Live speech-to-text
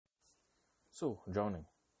So, drowning.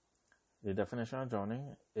 The definition of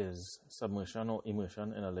drowning is submersion or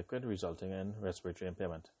immersion in a liquid resulting in respiratory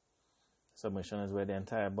impairment. Submersion is where the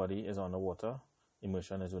entire body is underwater.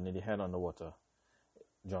 Immersion is only the head underwater.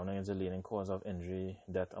 Drowning is the leading cause of injury,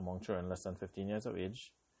 death among children less than 15 years of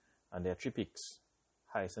age. And there are 3 peaks.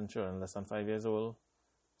 Highest in children less than 5 years old.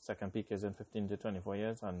 Second peak is in 15 to 24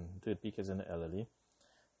 years. And third peak is in the elderly.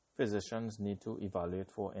 Physicians need to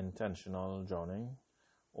evaluate for intentional drowning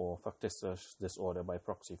or factitious disorder by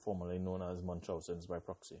proxy, formerly known as Munchausen's by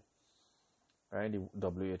proxy. Right? The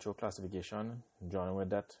WHO classification: drowning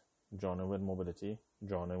with death, drowning with morbidity,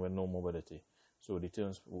 drowning with no morbidity. So the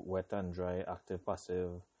terms wet and dry, active,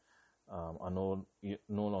 passive are no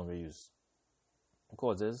longer used.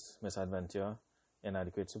 Causes: misadventure,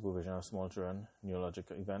 inadequate supervision of small children,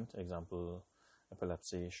 neurological event, example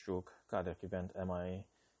epilepsy, stroke, cardiac event, MI,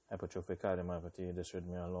 hypertrophic cardiomyopathy,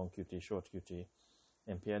 dysrhythmia, long QT, short QT,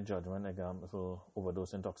 impaired judgment, example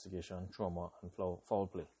overdose, intoxication, trauma, and foul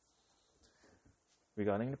play.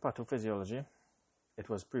 Regarding the pathophysiology, it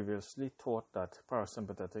was previously thought that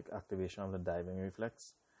parasympathetic activation of the diving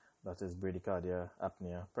reflex, that is bradycardia,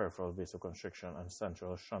 apnea, peripheral vasoconstriction, and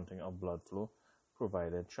central shunting of blood flow,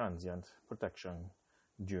 provided transient protection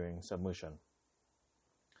during submersion.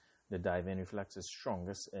 The diving reflex is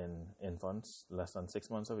strongest in infants less than 6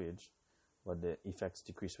 months of age, but the effects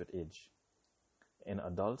decrease with age. In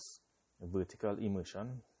adults, vertical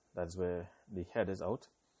immersion, that's where the head is out,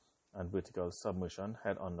 and vertical submersion,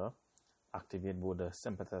 head under, activate both the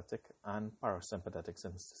sympathetic and parasympathetic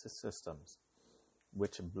systems,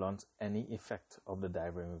 which blunts any effect of the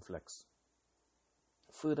diving reflex.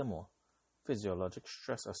 Furthermore, physiologic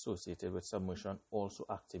stress associated with submersion also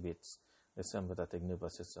activates the sympathetic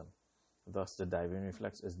nervous system. Thus, the diving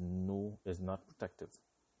reflex is not protective.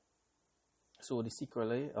 So, the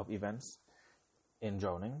sequelae of events in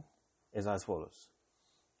drowning is as follows.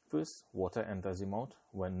 First, water enters the mouth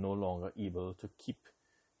when no longer able to keep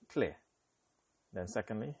clear. Then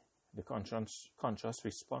secondly, the conscious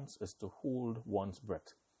response is to hold one's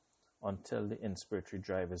breath until the inspiratory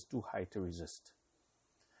drive is too high to resist.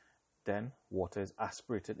 Then water is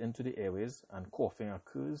aspirated into the airways and coughing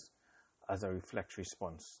occurs as a reflex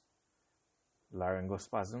response.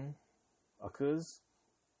 Laryngospasm occurs,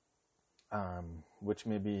 which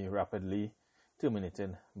may be rapidly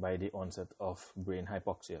terminated by the onset of brain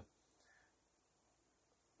hypoxia.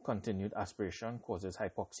 Continued aspiration causes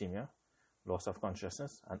hypoxemia, loss of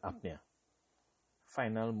consciousness, and apnea.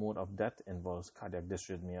 Final mode of death involves cardiac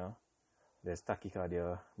dysrhythmia. There's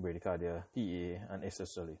tachycardia, bradycardia, PA, and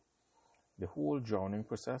asystole. The whole drowning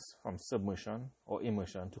process from submersion or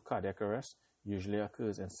immersion to cardiac arrest usually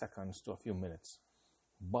occurs in seconds to a few minutes,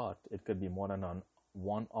 but it could be more than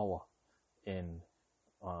 1 hour in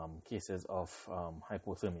cases of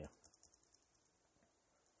hypothermia.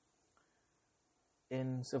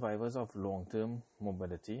 In survivors of long-term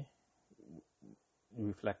morbidity,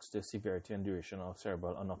 reflects the severity and duration of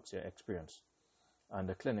cerebral anoxia experience, and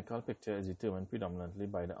the clinical picture is determined predominantly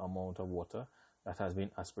by the amount of water that has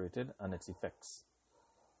been aspirated and its effects.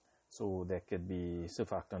 So there could be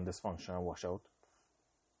surfactant dysfunction or washout,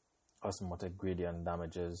 osmotic gradient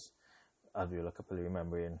damages alveolar capillary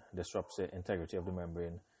membrane, disrupts the integrity of the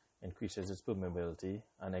membrane, increases its permeability,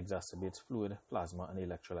 and exacerbates fluid, plasma, and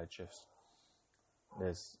electrolyte shifts.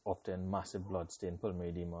 There's often massive blood stain,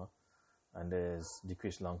 pulmonary edema, and there's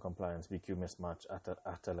decreased lung compliance, VQ mismatch,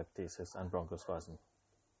 atelectasis, and bronchospasm.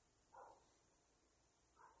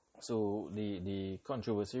 So the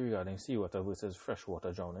controversy regarding seawater versus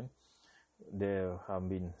freshwater drowning, there have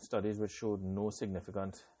been studies which showed no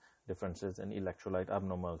significant differences in electrolyte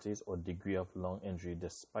abnormalities or degree of lung injury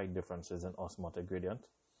despite differences in osmotic gradient.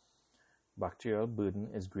 Bacterial burden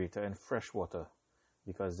is greater in freshwater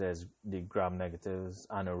because there's the gram-negatives,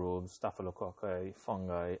 anaerobes, staphylococci,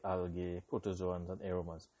 fungi, algae, protozoans, and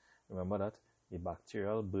aromas. Remember that the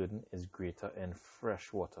bacterial burden is greater in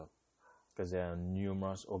freshwater because there are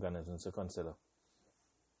numerous organisms to consider.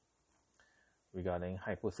 Regarding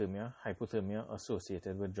hypothermia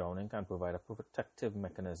associated with drowning can provide a protective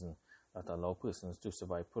mechanism that allows persons to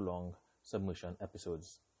survive prolonged submersion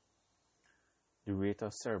episodes. The rate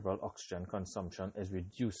of cerebral oxygen consumption is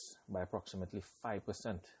reduced by approximately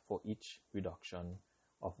 5% for each reduction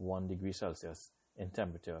of 1 degree Celsius in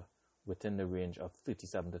temperature within the range of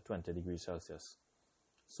 37 to 20 degrees Celsius.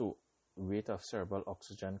 So, rate of cerebral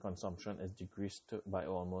oxygen consumption is decreased by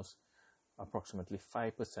almost approximately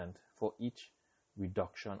 5% for each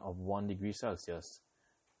reduction of 1 degree Celsius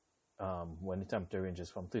when the temperature ranges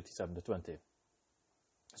from 37 to 20.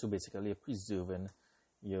 So basically, you're preserving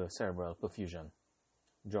your cerebral perfusion.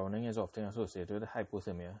 Drowning is often associated with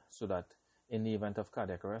hypothermia, so that In the event of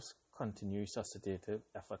cardiac arrest, continue resuscitative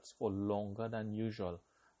efforts for longer than usual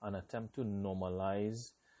and attempt to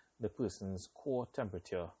normalize the person's core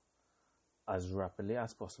temperature as rapidly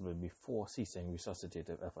as possible before ceasing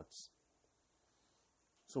resuscitative efforts.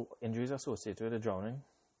 So injuries associated with the drowning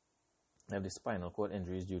have the spinal cord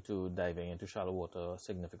injuries due to diving into shallow water,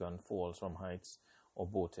 significant falls from heights, or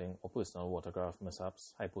boating or personal watercraft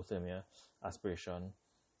mishaps, hypothermia, aspiration,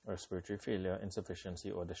 respiratory failure,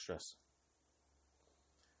 insufficiency, or distress.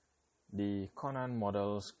 The Conan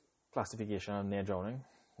model's classification of near drowning,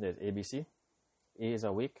 there's ABC. A is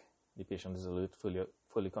awake, the patient is alert,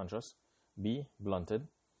 fully conscious. B, blunted,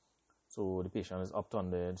 so the patient is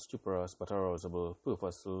upturned, stuporous but arousable,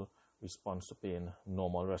 purposeful response to pain,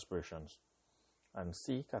 normal respirations. And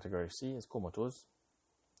C, category C, is comatose.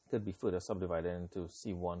 Could be further subdivided into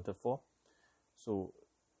C1 to 4. So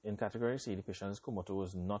in category C, the patient is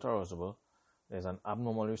comatose, not arousable. There's an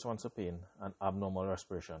abnormal response to pain and abnormal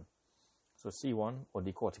respiration. So C1, or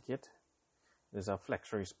decorticate, there's a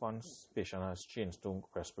flexor response, patient has changed to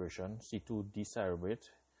respiration. C2, decerebrate,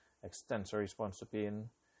 extensor response to pain.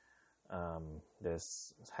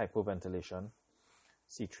 There's hypoventilation.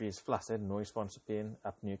 C3 is flaccid, no response to pain,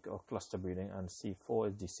 apneic or cluster breathing, and C4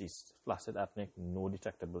 is deceased, flaccid, apneic, no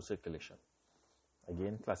detectable circulation.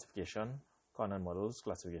 Again, classification, Conan models,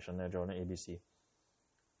 classification, near drowning, ABC.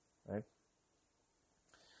 Right?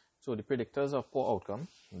 So the predictors of poor outcome,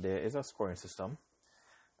 there is a scoring system,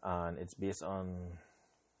 and it's based on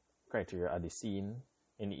criteria at the scene,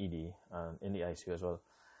 in the ED, and in the ICU as well.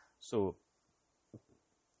 So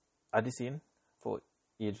at the scene, for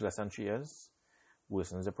age less than 3 years,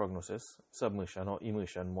 worsens the prognosis, submersion or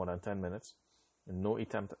immersion more than 10 minutes, no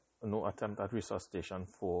attempt at resuscitation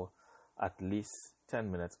for at least 10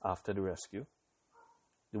 minutes after the rescue,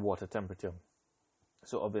 the water temperature.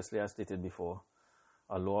 So obviously, as stated before,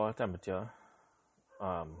 a lower temperature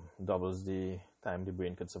doubles the time the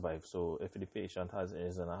brain could survive. So if the patient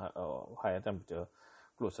is in a higher temperature,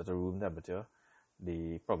 closer to room temperature,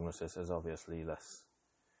 the prognosis is obviously less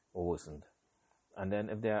or worsened. And then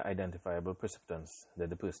if there are identifiable precipitants, that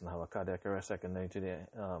the person have a cardiac arrest secondary to the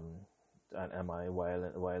an MI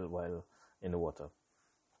while in the water.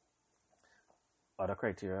 Other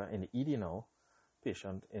criteria in the ED now,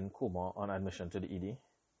 patient in coma on admission to the ED,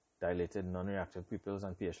 dilated non-reactive pupils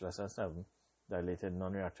and pH less than 7, dilated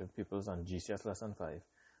non-reactive pupils and GCS less than 5,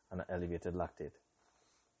 and elevated lactate.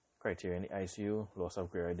 Criteria in the ICU, loss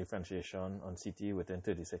of gray eye differentiation on CT within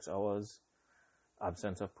 36 hours,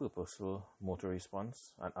 absence of purposeful motor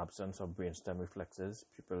response, and absence of brainstem reflexes,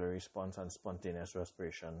 pupillary response, and spontaneous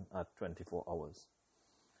respiration at 24 hours.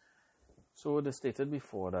 So it is stated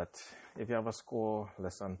before that if you have a score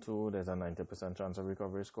less than 2, there's a 90% chance of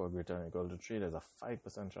recovery. Score greater than or equal to 3, there's a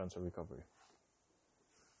 5% chance of recovery.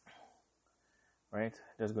 Right?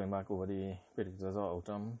 Just going back over the predictors of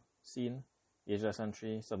outcome. Scene, age less than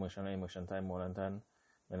 3, submersion or immersion time more than 10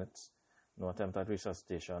 minutes, no attempt at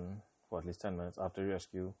resuscitation for at least 10 minutes after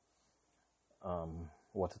rescue,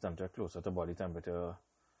 water temperature closer to body temperature,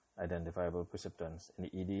 identifiable precipitants. In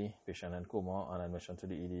the ED, patient in coma on admission to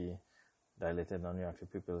the ED, dilated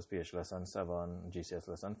non-reactive pupils, pH less than 7, GCS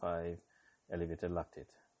less than 5, elevated lactate.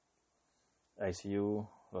 ICU,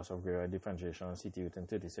 loss of gray eye differentiation on CT within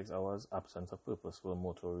 36 hours, absence of purposeful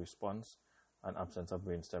motor response, and absence of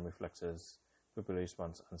brainstem reflexes, pupillary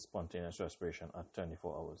response, and spontaneous respiration at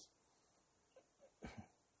 24 hours.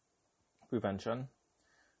 Prevention,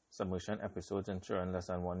 submersion episodes in children less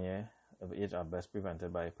than 1 year of age are best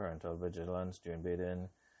prevented by parental vigilance during bathing,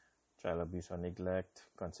 child abuse or neglect,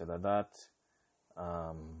 consider that,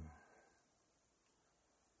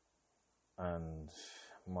 and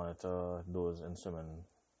monitor those in swimming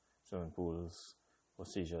pools for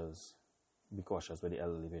seizures. Be cautious with the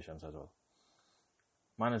elderly patients as well.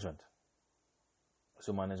 Management.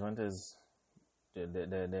 So management is,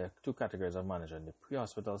 there are 2 categories of management, the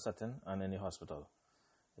pre-hospital setting and in the hospital.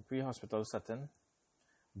 The pre-hospital setting,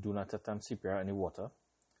 do not attempt CPR in the water.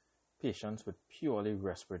 Patients with purely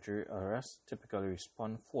respiratory arrest typically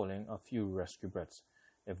respond following a few rescue breaths.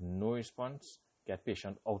 If no response, get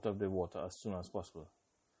patient out of the water as soon as possible.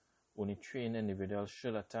 Only trained individuals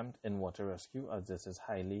should attempt in-water rescue, as this is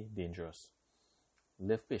highly dangerous.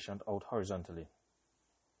 Lift patient out horizontally,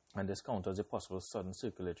 and this counters a possible sudden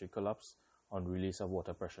circulatory collapse on release of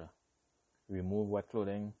water pressure. Remove wet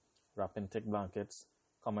clothing, wrap in thick blankets,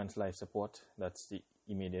 commence life support, that's the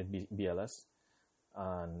immediate BLS,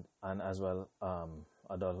 and as well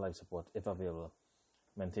adult life support if available.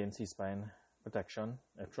 Maintain C-spine protection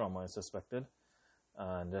if trauma is suspected,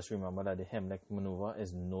 and just remember that the Heimlich maneuver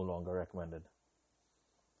is no longer recommended.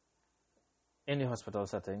 In the hospital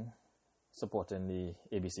setting, supporting the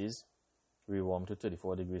ABCs. Rewarm to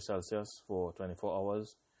 34 degrees Celsius for 24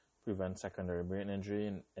 hours. Prevent secondary brain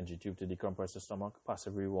injury. NG tube to decompress the stomach.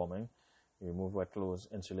 Passive rewarming. Remove wet clothes.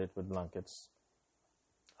 Insulate with blankets.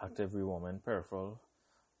 Active rewarming. Peripheral.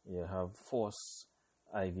 You have force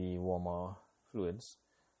IV warmer fluids.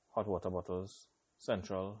 Hot water bottles.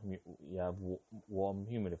 Central. You have warm,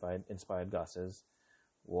 humidified, inspired gases.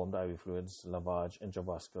 Warmed IV fluids. Lavage.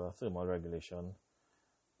 Intravascular. Thermal regulation.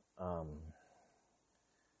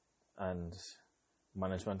 And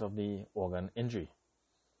management of the organ injury.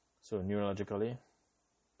 So neurologically,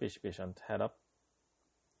 patient head up,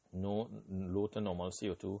 no low to normal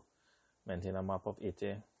CO2, maintain a MAP of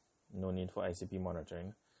 80, no need for ICP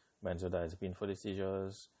monitoring, benzodiazepine for the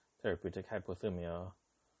seizures, therapeutic hypothermia,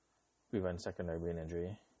 prevent secondary brain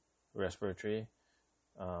injury, respiratory,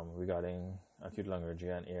 regarding acute lung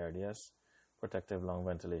injury and ARDS, protective lung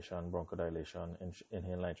ventilation, bronchodilation,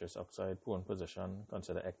 inhale nitrous oxide, prone position,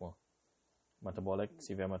 consider ECMO. Metabolic,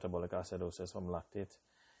 severe metabolic acidosis from lactate.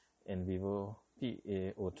 In vivo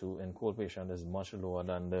PaO2 in cold patient is much lower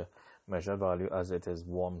than the measured value as it is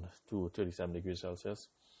warmed to 37 degrees Celsius.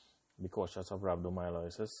 Be cautious of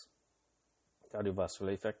rhabdomyolysis.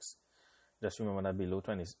 Cardiovascular effects. Just remember that below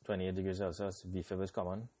 28 degrees Celsius, VFib is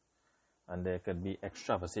common, and there could be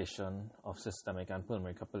extravasation of systemic and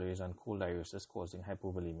pulmonary capillaries and cold diuresis causing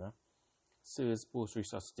hypovolemia. SIRS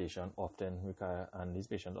post-resuscitation and these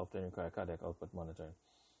patients often require cardiac output monitoring.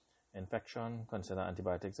 Infection, consider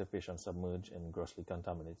antibiotics if patients submerge in grossly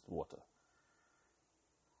contaminated water.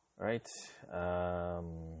 Right.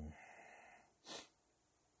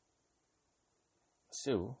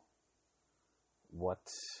 So, what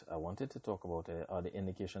I wanted to talk about are the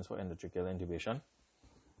indications for endotracheal intubation.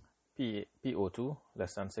 PaO2,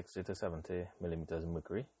 less than 60 to 70 millimeters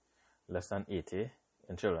mercury, less than 80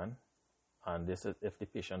 in children, and this is if the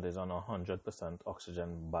patient is on 100%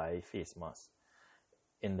 oxygen by face mask.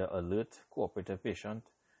 In the alert, cooperative patient,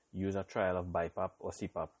 use a trial of BiPAP or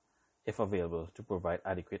CPAP, if available, to provide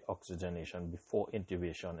adequate oxygenation before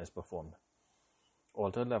intubation is performed.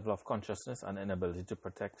 Altered level of consciousness and inability to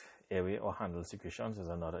protect airway or handle secretions is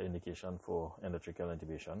another indication for endotracheal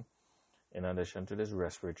intubation. In addition to this,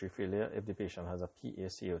 respiratory failure if the patient has a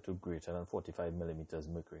PaCO2 greater than 45 millimeters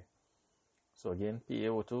mercury. So again,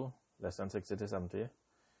 PaO2 less than 60 to 70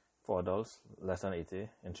 for adults, less than 80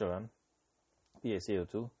 in children.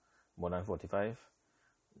 PaCO2 more than 45,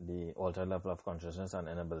 the altered level of consciousness and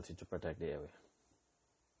inability to protect the airway.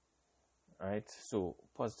 Alright, so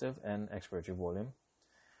positive and expiratory volume.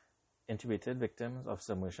 Intubated victims of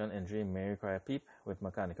submersion injury may require PEEP with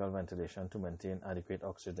mechanical ventilation to maintain adequate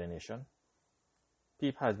oxygenation.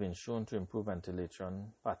 PEEP has been shown to improve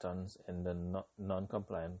ventilation patterns in the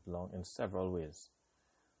non-compliant lung in several ways,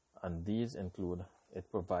 and these include it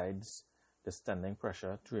provides the standing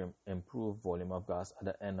pressure to improve volume of gas at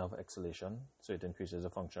the end of exhalation, so it increases the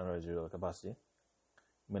functional residual capacity,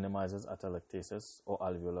 minimizes atelectasis or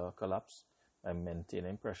alveolar collapse by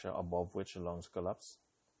maintaining pressure above which lungs collapse,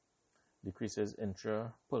 decreases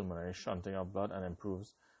intrapulmonary shunting of blood and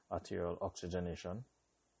improves arterial oxygenation,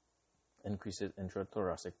 increases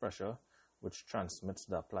intrathoracic pressure, which transmits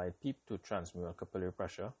the applied PEEP to transmural capillary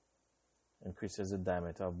pressure, increases the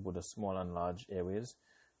diameter of both the small and large airways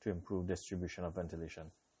to improve distribution of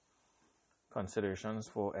ventilation. Considerations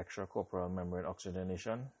for extracorporeal membrane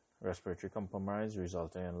oxygenation. Respiratory compromise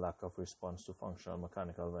resulting in lack of response to functional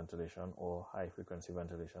mechanical ventilation or high-frequency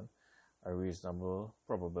ventilation. A reasonable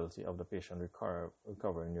probability of the patient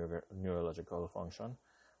recovering neurological function,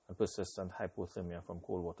 and persistent hypothermia from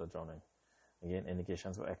cold water drowning. Again,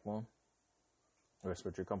 indications for ECMO.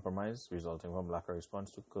 Respiratory compromise resulting from lack of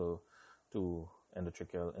response to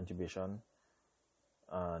endotracheal intubation,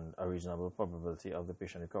 and a reasonable probability of the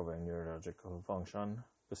patient recovering neurological function,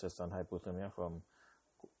 persistent hypothermia from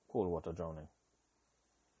cold water drowning.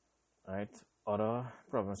 Alright, other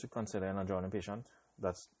problems to consider in a drowning patient,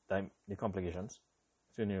 that's the complications.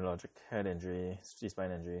 So neurologic head injury,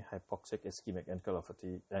 C-spine injury, hypoxic ischemic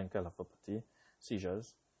encephalopathy,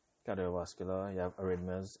 seizures, cardiovascular, you have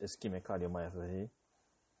arrhythmias, ischemic cardiomyopathy,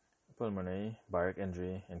 pulmonary, baric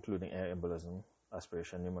injury, including air embolism,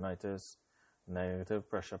 aspiration pneumonitis, negative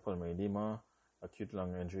pressure pulmonary edema, acute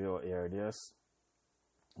lung injury or ARDS,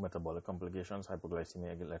 metabolic complications,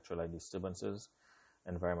 hypoglycemia, electrolyte disturbances,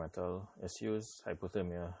 environmental issues,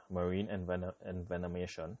 hypothermia, marine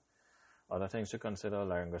envenomation. Other things to consider: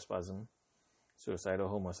 laryngospasm, suicide or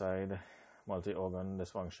homicide, multi-organ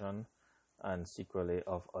dysfunction, and sequelae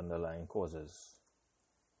of underlying causes.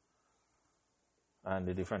 And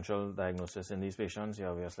the differential diagnosis in these patients, you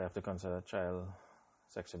obviously have to consider child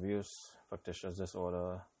sex abuse, factitious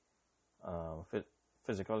disorder,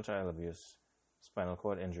 physical child abuse, spinal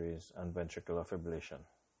cord injuries, and ventricular fibrillation.